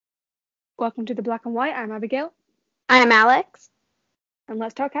Welcome to the Black and White. I'm Abigail, I'm Alex. and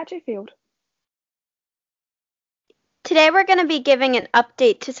let's talk Hatchetfield. Today we're going to be giving an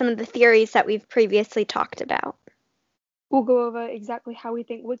update to some of the theories that we've previously talked about. We'll go over exactly how we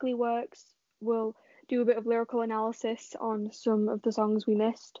think Wiggly works. We'll do a bit of lyrical analysis on some of the songs we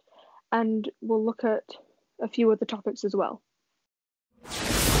missed, and we'll look at a few other topics as well.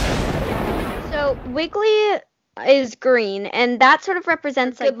 So Wiggly is green, and that sort of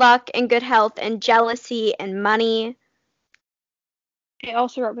represents good luck and good health and jealousy and money. It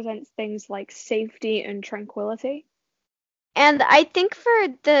also represents things like safety and tranquility. And I think for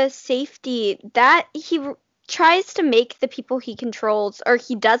the safety, that he tries to make the people he controls, or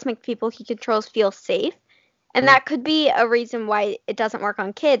he does make people he controls feel safe. And that could be a reason why it doesn't work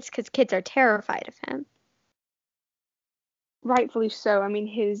on kids, because kids are terrified of him. Rightfully so. I mean,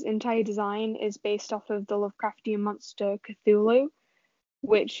 his entire design is based off of the Lovecraftian monster Cthulhu,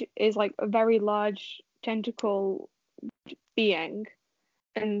 which is like a very large tentacle being.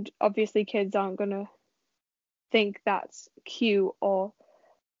 And obviously kids aren't going to think that's cute or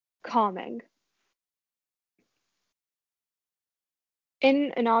calming.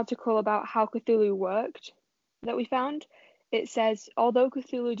 In an article about how Cthulhu worked that we found, it says, although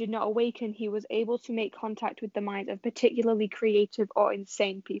Cthulhu did not awaken, he was able to make contact with the minds of particularly creative or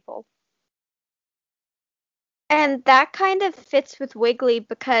insane people. And that kind of fits with Wiggly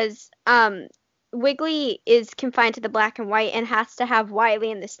because Wiggly is confined to the black and white and has to have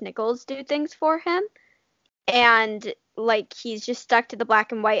Wiley and the Sniggles do things for him. And like he's just stuck to the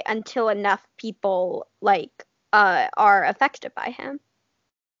black and white until enough people are affected by him.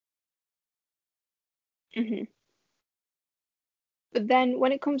 Mm-hmm. But then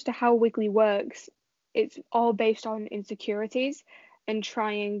when it comes to how Wiggly works, it's all based on insecurities and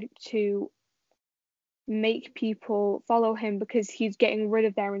trying to make people follow him because he's getting rid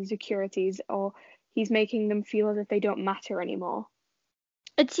of their insecurities, or he's making them feel as if they don't matter anymore.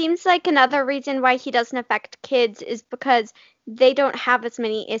 It seems like another reason why he doesn't affect kids is because they don't have as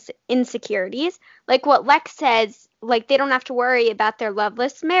many insecurities. Like what Lex says, like they don't have to worry about their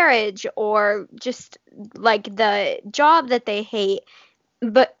loveless marriage or just like the job that they hate.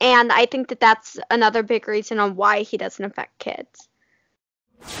 And I think that that's another big reason on why he doesn't affect kids.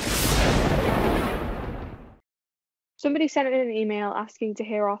 Somebody sent in an email asking to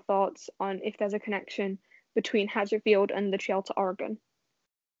hear our thoughts on if there's a connection between Hatchetfield and the Trail to Oregon.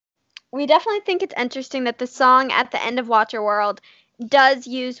 We definitely think it's interesting that the song at the end of Watcher World does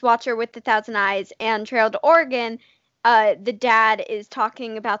use Watcher with the Thousand Eyes, and Trail to Oregon, the dad is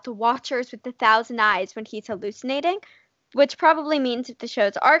talking about the Watchers with the Thousand Eyes when he's hallucinating, which probably means if the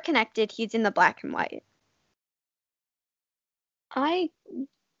shows are connected, he's in the black and white. I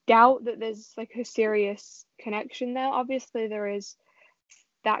doubt that there's like a serious connection there. Obviously there is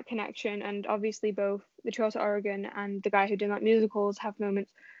that connection, and obviously both the Trail to Oregon and the guy who did like musicals have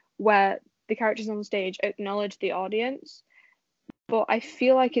moments where the characters on stage acknowledge the audience, but I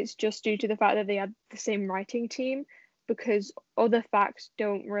feel like it's just due to the fact that they had the same writing team, because other facts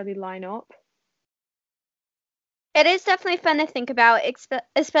don't really line up. It is definitely fun to think about,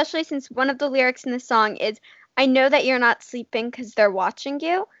 especially since one of the lyrics in the song is, I know that you're not sleeping because they're watching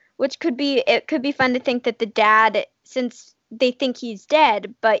you, which could be fun to think that the dad, since they think he's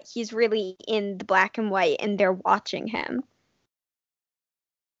dead, but he's really in the black and white and they're watching him.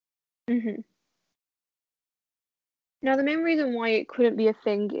 Mm-hmm. Now, the main reason why it couldn't be a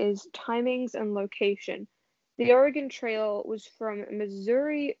thing is timings and location. The Oregon Trail was from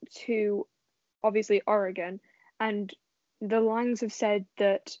Missouri to, obviously, Oregon, and the lines have said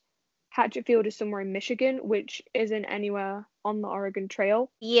that Hatchetfield is somewhere in Michigan, which isn't anywhere on the Oregon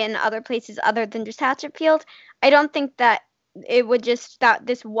Trail. In other places other than just Hatchetfield, I don't think that it would just that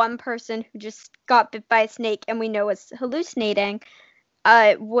this one person who just got bit by a snake and we know is hallucinating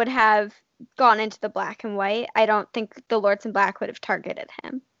would have gone into the black and white. I don't think the Lords in Black would have targeted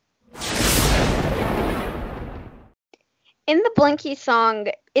him. In the Blinky song,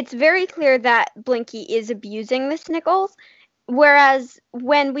 it's very clear that Blinky is abusing the Sniggles, whereas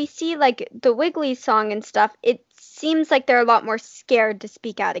when we see like the Wiggly song and stuff, it seems like they're a lot more scared to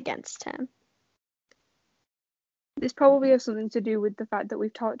speak out against him. This probably has something to do with the fact that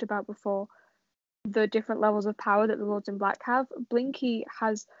we've talked about before, the different levels of power that the Lords in Black have. Blinky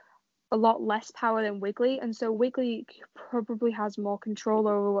has a lot less power than Wiggly, and so Wiggly probably has more control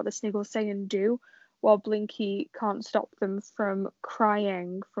over what the Sniggles say and do, while Blinky can't stop them from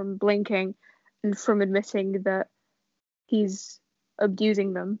crying, from blinking, and from admitting that he's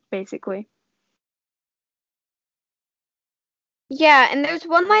abusing them, basically. Yeah, and there's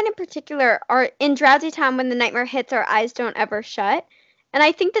one line in particular, in Drowsy Town when the nightmare hits, our eyes don't ever shut. And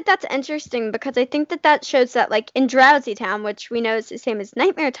I think that that's interesting because I think that that shows that, like, in Drowsy Town, which we know is the same as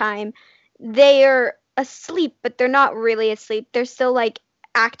Nightmare Time, they're asleep, but they're not really asleep. They're still, like,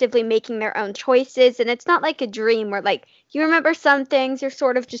 actively making their own choices. And it's not like a dream where, like, you remember some things, you're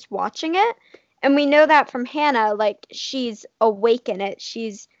sort of just watching it. And we know that from Hannah, like, she's awake in it.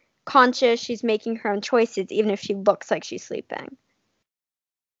 She's conscious, she's making her own choices, even if she looks like she's sleeping.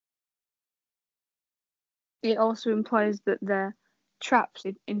 It also implies that they're trapped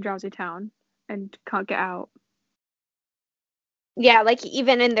in Drowsy Town and can't get out. Yeah, like,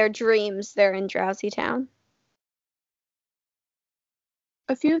 even in their dreams, they're in Drowsy Town.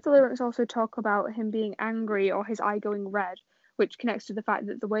 A few of the lyrics also talk about him being angry or his eye going red, which connects to the fact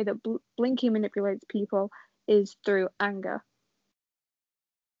that the way that Blinky manipulates people is through anger.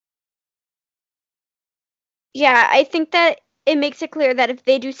 Yeah, I think that it makes it clear that if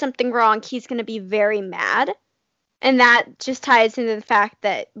they do something wrong, he's going to be very mad. And that just ties into the fact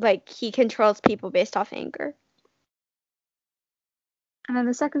that, like, he controls people based off anger. And then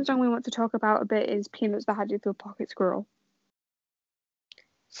the second song we want to talk about a bit is Peanuts the Hadleyfield Pocket Squirrel.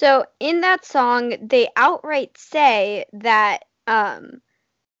 So in that song, they outright say that,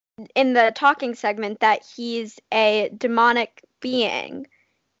 in the talking segment, that he's a demonic being.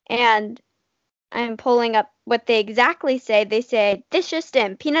 And I'm pulling up what they exactly say. They say, "This just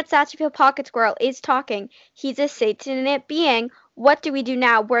in. Peanuts Satchfield Pocket Squirrel is talking. He's a satanic being. What do we do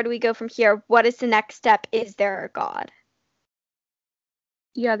now? Where do we go from here? What is the next step? Is there a God?"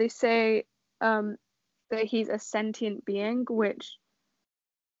 Yeah, they say that he's a sentient being, which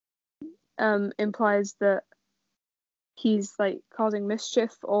implies that he's like causing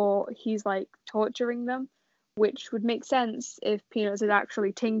mischief or he's like torturing them, which would make sense if Peanuts is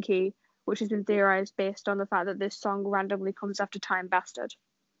actually Tinky, which has been theorized based on the fact that this song randomly comes after Time Bastard.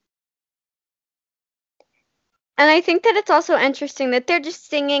 And I think that it's also interesting that they're just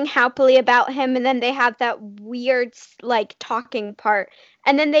singing happily about him, and then they have that weird, like, talking part,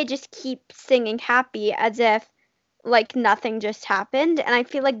 and then they just keep singing happy as if, like, nothing just happened. And I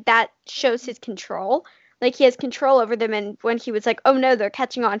feel like that shows his control. Like, he has control over them, and when he was like, oh no, they're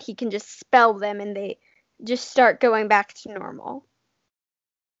catching on, he can just spell them and they just start going back to normal.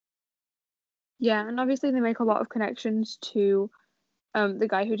 Yeah, and obviously they make a lot of connections to the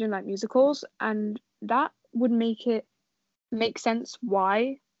guy who didn't like musicals, and that would make sense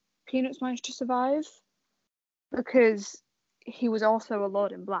why Peanuts managed to survive, because he was also a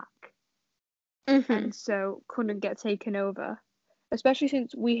Lord in Black, Mm-hmm. and so couldn't get taken over. Especially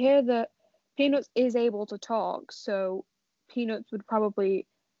since we hear that Peanuts is able to talk, so Peanuts would probably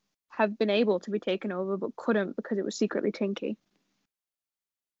have been able to be taken over, but couldn't because it was secretly Tinky.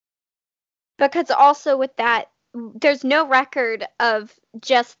 Because also with that, there's no record of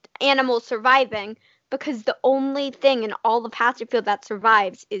just animals surviving, because the only thing in all of Hatchetfield that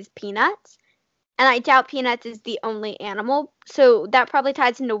survives is Peanuts. And I doubt Peanuts is the only animal. So that probably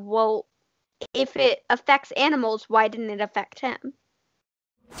ties into, well, if it affects animals, why didn't it affect him?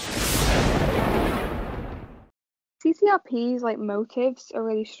 CCRP's like motives are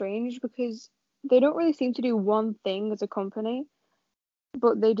really strange because they don't really seem to do one thing as a company,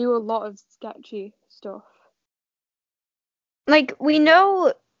 but they do a lot of sketchy stuff. Like, we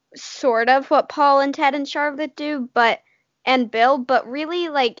know sort of what Paul and Ted and Charlotte do, and Bill, but really,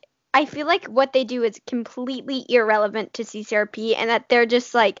 like, I feel like what they do is completely irrelevant to CCRP, and that they're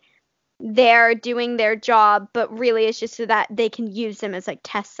just, like, they're doing their job, but really it's just so that they can use them as, like,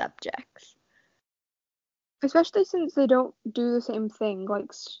 test subjects. Especially since they don't do the same thing.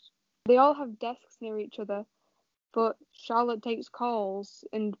 Like, they all have desks near each other, but Charlotte takes calls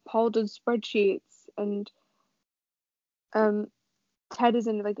and Paul does spreadsheets, and Ted is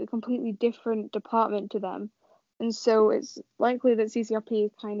in like a completely different department to them. And so it's likely that CCRP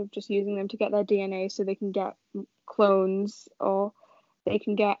is kind of just using them to get their DNA so they can get clones or they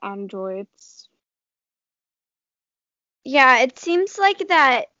can get androids. Yeah, it seems like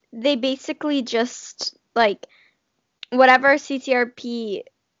that they basically just, like, whatever CCRP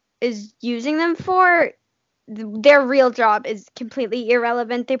is using them for, their real job is completely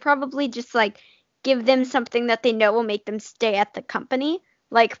irrelevant. They probably just, like, give them something that they know will make them stay at the company.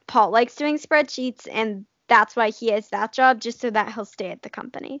 Like, Paul likes doing spreadsheets, and that's why he has that job, just so that he'll stay at the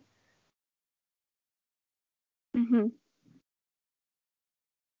company. Mm-hmm.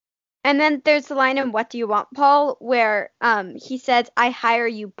 And then there's the line in What Do You Want, Paul, where he says, I hire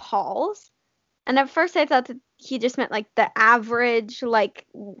you Pauls. And at first I thought that he just meant, like, the average, like,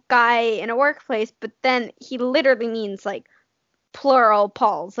 guy in a workplace, but then he literally means, like, plural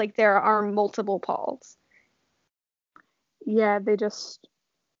Pauls. Like, there are multiple Pauls. Yeah, they just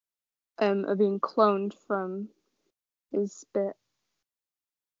are being cloned from his bit.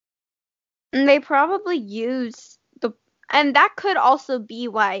 And they probably use and that could also be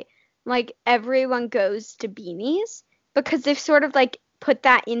why, like, everyone goes to beanies, because they've sort of, like, put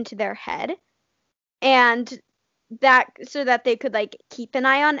that into their head. And that, so that they could, like, keep an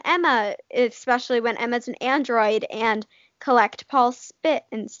eye on Emma, especially when Emma's an android, and collect Paul's spit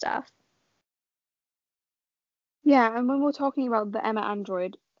and stuff. Yeah, and when we're talking about the Emma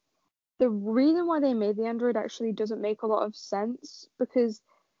android, the reason why they made the android actually doesn't make a lot of sense, because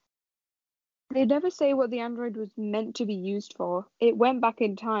they never say what the android was meant to be used for. It went back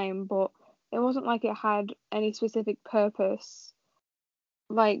in time, but it wasn't like it had any specific purpose,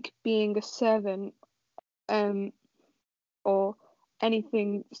 like being a servant, or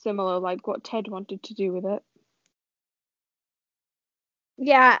anything similar, like what Ted wanted to do with it.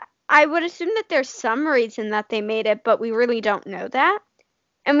 Yeah, I would assume that there's some reason that they made it, but we really don't know that.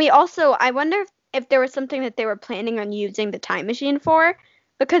 And we also, I wonder if there was something that they were planning on using the time machine for,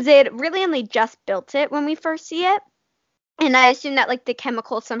 because they had really only just built it when we first see it. And I assume that, like, the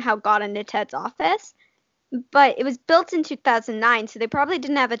chemical somehow got into Ted's office. But it was built in 2009, so they probably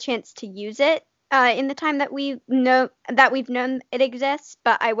didn't have a chance to use it in the time that we've known it exists.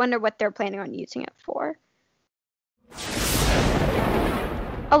 But I wonder what they're planning on using it for.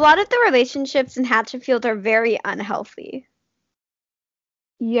 A lot of the relationships in Hatchetfield are very unhealthy.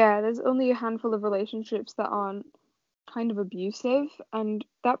 Yeah, there's only a handful of relationships that aren't kind of abusive, and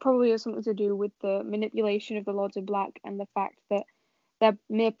that probably has something to do with the manipulation of the Lords in Black and the fact that their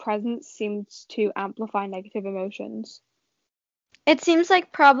mere presence seems to amplify negative emotions. It seems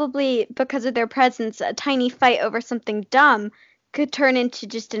like probably because of their presence, a tiny fight over something dumb could turn into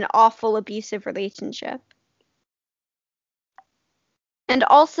just an awful abusive relationship. And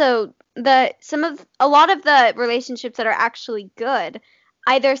also, a lot of the relationships that are actually good,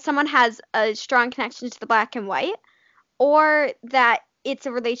 either someone has a strong connection to the black and white, or that it's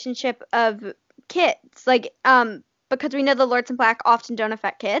a relationship of kids. Like, because we know the Lords in Black often don't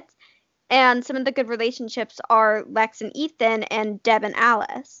affect kids, and some of the good relationships are Lex and Ethan and Deb and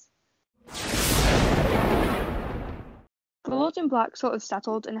Alice. The Lords in Black sort of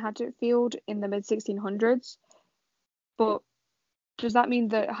settled in Hatchetfield in the mid 1600s, but does that mean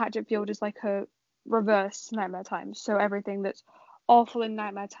that Hatchetfield is like a reverse Nightmare Time? So everything that's awful in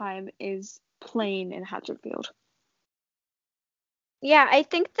Nightmare Time is plain in Hatchetfield? Yeah, I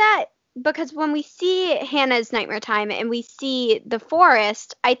think that because when we see Hannah's Nightmare Time and we see the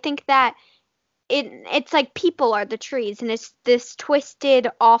forest, I think that it's like people are the trees, and it's this twisted,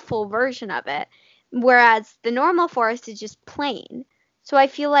 awful version of it, whereas the normal forest is just plain. So I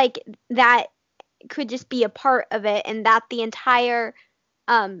feel like that could just be a part of it, and that the entire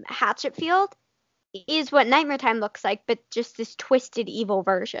Hatchetfield is what Nightmare Time looks like, but just this twisted, evil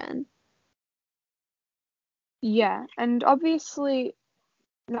version. Yeah, and obviously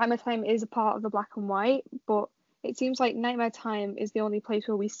Nightmare Time is a part of the black and white, but it seems like Nightmare Time is the only place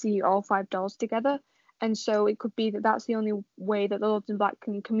where we see all 5 dolls together, and so it could be that that's the only way that the Lords in Black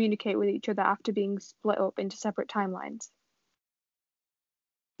can communicate with each other after being split up into separate timelines.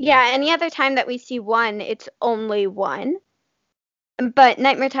 Yeah, any other time that we see one, it's only one. But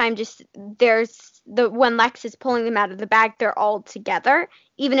Nightmare Time, just there's when Lex is pulling them out of the bag, they're all together,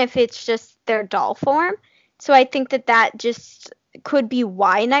 even if it's just their doll form. So I think that just could be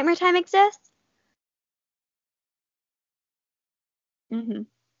why Nightmare Time exists. Mm-hmm.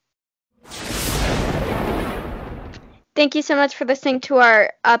 Thank you so much for listening to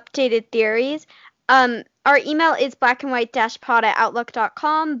our updated theories. Our email is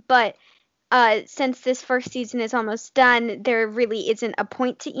blackandwhite-pod@outlook.com, but since this first season is almost done, there really isn't a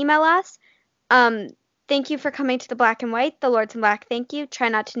point to email us. Thank you for coming to the Black and White. The Lords in Black, thank you. Try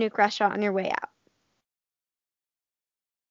not to nuke Russia on your way out.